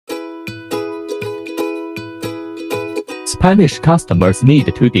Spanish customers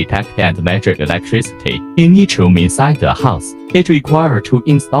need to detect and measure electricity in each room inside the house. It requires to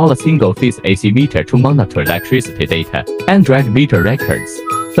install a single-phase AC meter to monitor electricity data and drag meter records.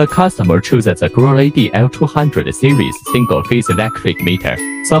 The customer chooses a Acrel ADL200 series single-phase electric meter,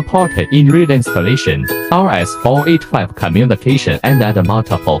 supported in real installation, RS485 communication and add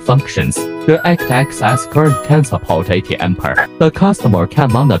multiple functions. The access current can support 80 ampere. The customer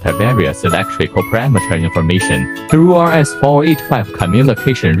can monitor various electrical parameter information through RS485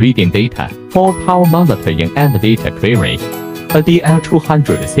 communication reading data for power monitoring and data query. A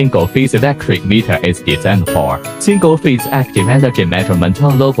ADL200 single-phase electric meter is designed for single-phase active energy measurement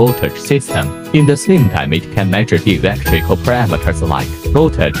on low-voltage system. In the same time, it can measure the electrical parameters like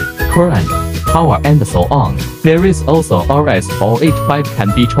voltage, current, power, and so on. There is also RS485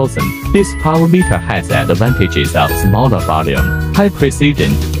 can be chosen. This power meter has advantages of smaller volume, high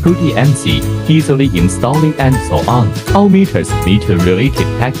precision, good EMC, easily installing, and so on. All meters meet the related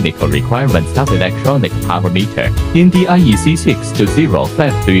technical requirements of electronic power meter in the IEC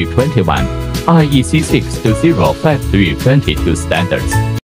 6205321, IEC 6205322 standards.